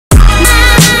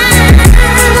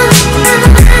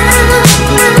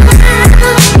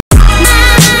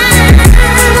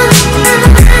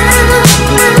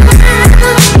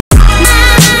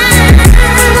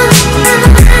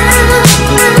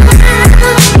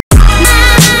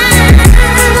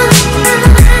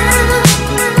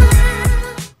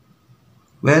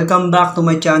Welcome back to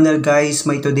my channel, guys.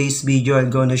 My today's video, I'm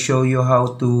gonna show you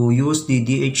how to use the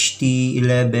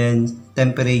DHT11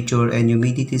 temperature and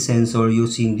humidity sensor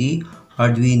using the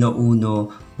Arduino Uno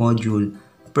module.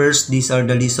 First, these are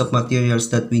the list of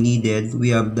materials that we needed. We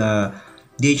have the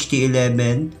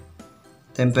DHT11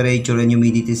 temperature and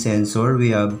humidity sensor.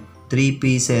 We have 3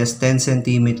 pieces, 10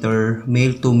 cm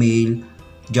male-to-male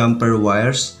jumper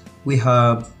wires. We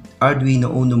have Arduino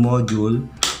Uno module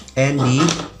and the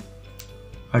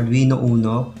Arduino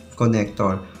Uno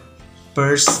connector.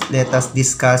 First, let us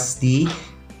discuss the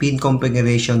pin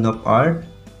configuration of our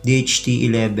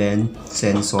DHT11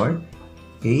 sensor.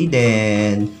 Okay,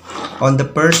 then on the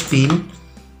first pin,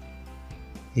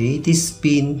 okay, this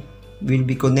pin will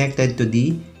be connected to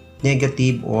the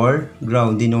negative or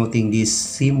ground, denoting these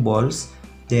symbols.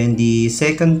 Then the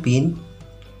second pin,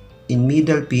 in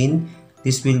middle pin,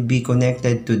 this will be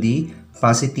connected to the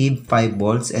positive 5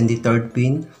 volts, and the third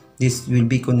pin, this will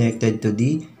be connected to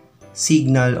the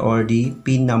signal or the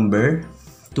pin number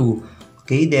 2.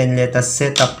 Okay, then let us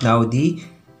set up now the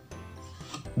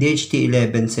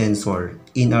DHT11 sensor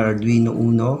in our Arduino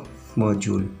Uno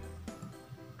module.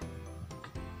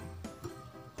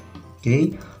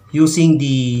 Okay, using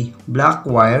the black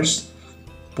wires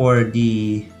for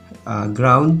the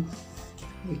ground,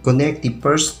 connect the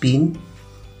first pin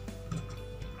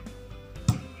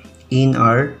in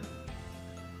our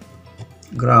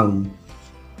ground.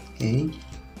 Okay,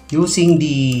 using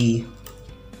the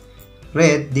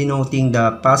red denoting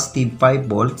the positive 5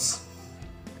 volts,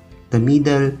 the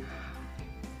middle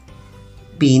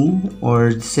pin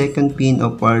or the second pin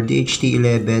of our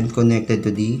DHT11 connected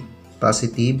to the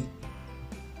positive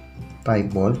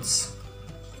 5 volts.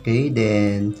 Okay,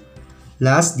 then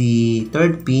last, the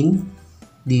third pin,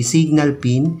 the signal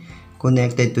pin,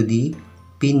 connected to the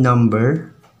pin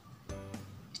number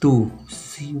 2.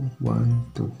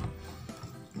 1, 2.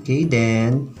 Okay,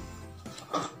 then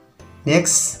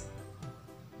next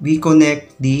we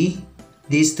connect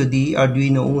this to the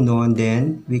Arduino Uno, and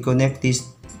then we connect this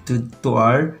to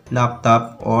our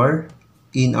laptop or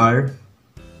in our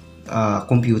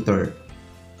computer.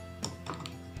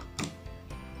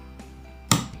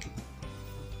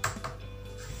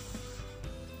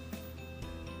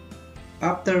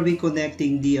 After we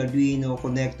connecting the Arduino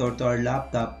connector to our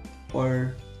laptop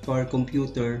or to our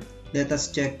computer, let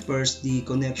us check first the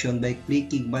connection by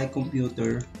clicking My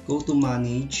Computer, go to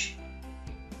Manage,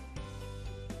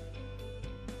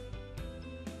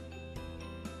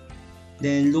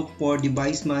 then look for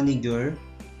Device Manager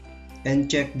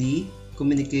and check the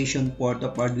communication port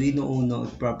of Arduino Uno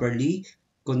properly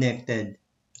connected.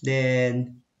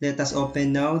 Then let us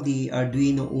open now the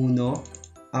Arduino Uno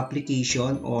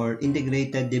application or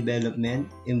integrated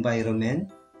development environment.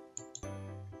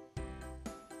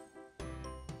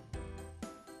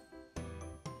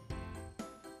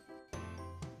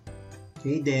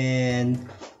 Okay, then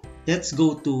let's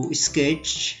go to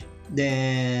Sketch,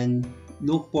 then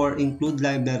look for Include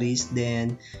Libraries,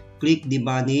 then click the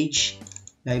Manage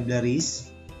Libraries.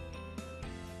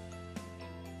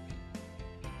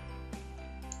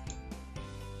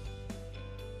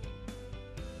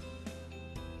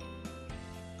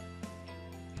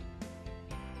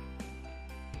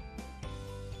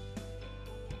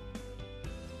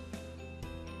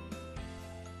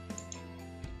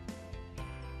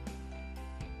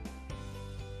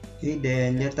 Okay,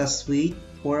 then let us wait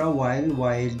for a while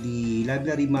the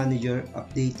library manager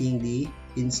updating the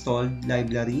installed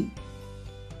library.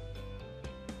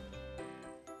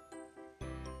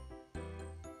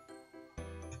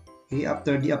 Okay,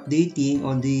 after the updating,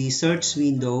 on the search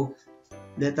window,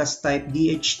 let us type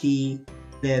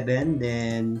DHT11,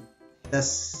 then let us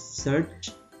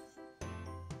search.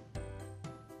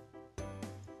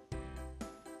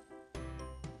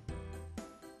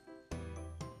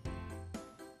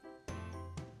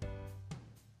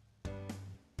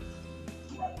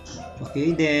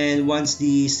 Okay, then once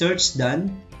the search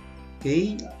done,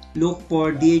 okay, look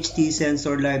for DHT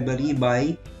sensor library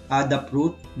by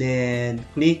Adafruit, then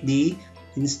click the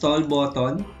install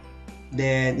button,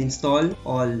 then install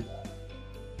all.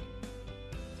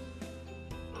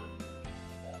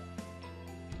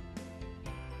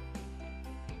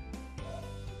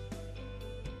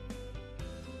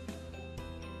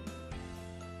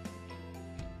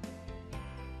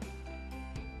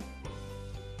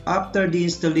 After the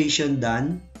installation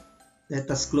done, let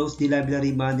us close the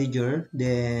library manager,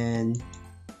 then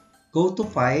go to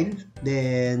File,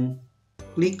 then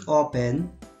click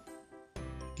Open.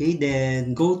 Okay,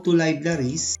 then go to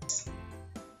Libraries,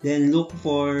 then look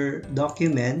for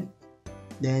Document,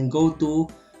 then go to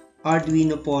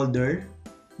Arduino folder,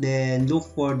 then look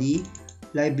for the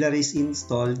libraries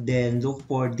installed, then look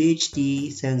for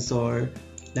DHT sensor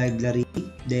library,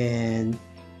 then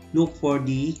look for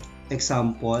the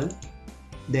example.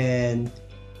 Then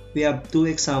we have two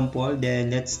example.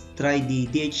 Then let's try the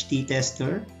DHT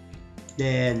tester.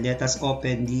 Then let us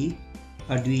open the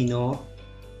Arduino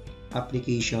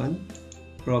application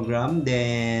program.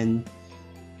 Then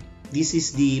this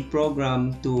is the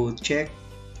program to check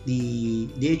the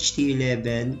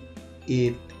DHT11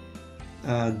 if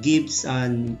gives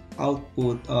an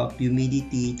output of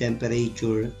humidity,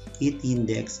 temperature, heat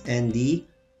index, and the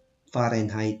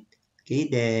Fahrenheit. Okay,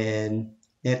 then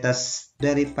let us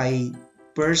verify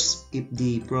first if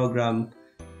the program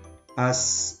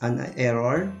has an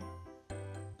error.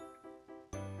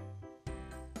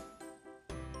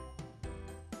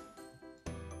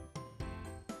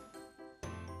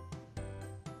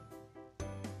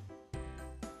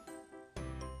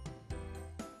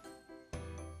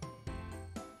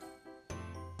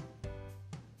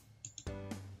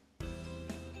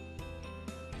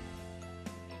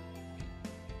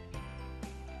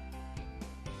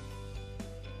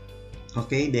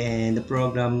 Okay, then the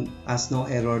program has no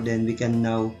error. Then we can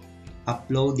now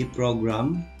upload the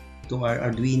program to our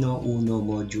Arduino Uno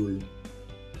module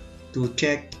to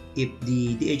check if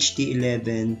the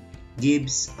DHT11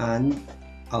 gives an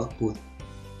output.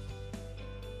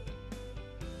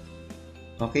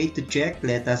 Okay, to check,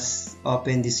 let us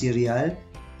open the serial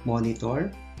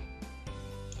monitor.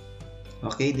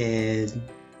 Okay, then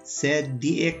said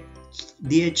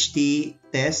DHT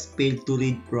test failed to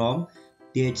read from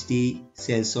DHT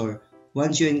sensor.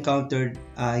 Once you encounter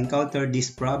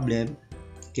this problem,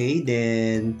 okay,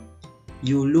 then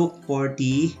you look for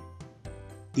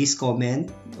this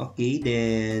comment. Okay,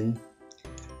 then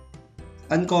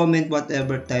uncomment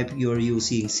whatever type you're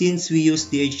using. Since we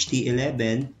use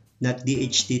DHT11, not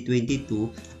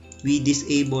DHT22, we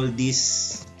disable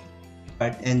this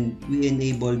part and we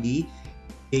enable the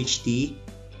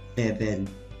DHT11.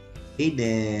 Okay,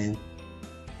 then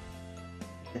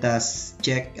let us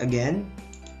check again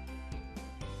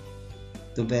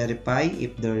to verify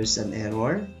if there's an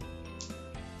error.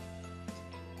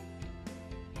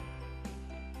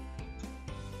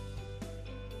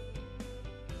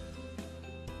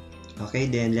 Okay,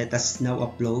 then let us now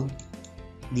upload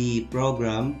the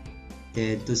program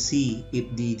then to see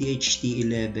if the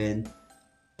DHT11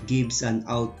 gives an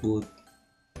output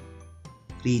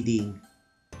reading.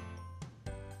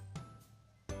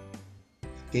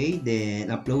 Okay,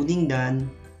 then uploading done.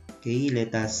 Okay,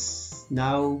 let us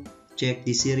now check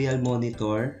the serial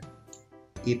monitor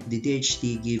if the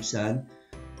DHT gives an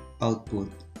output.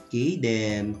 Okay,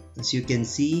 then as you can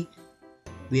see,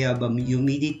 we have a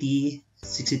humidity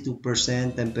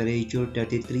 62%, temperature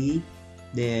 33,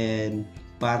 then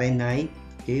Fahrenheit,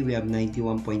 okay, we have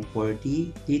 91.40,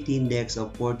 heat index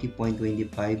of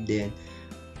 40.25, then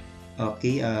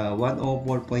okay,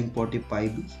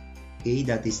 104.45. Okay,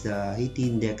 that is the heat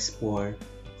index for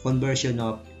conversion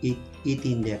of heat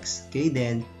index. Okay,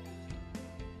 then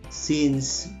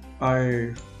since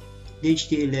our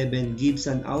DHT11 gives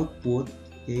an output,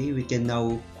 okay, we can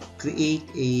now create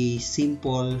a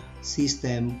simple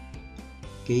system,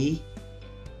 okay,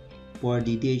 for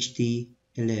the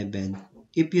DHT11.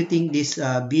 If you think this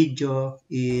video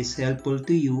is helpful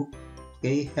to you,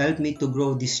 okay, help me to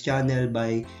grow this channel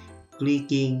by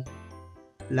clicking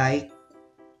like,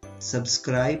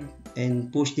 subscribe,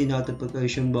 and push the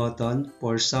notification button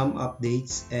for some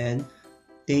updates, and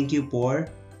thank you for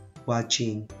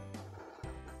watching.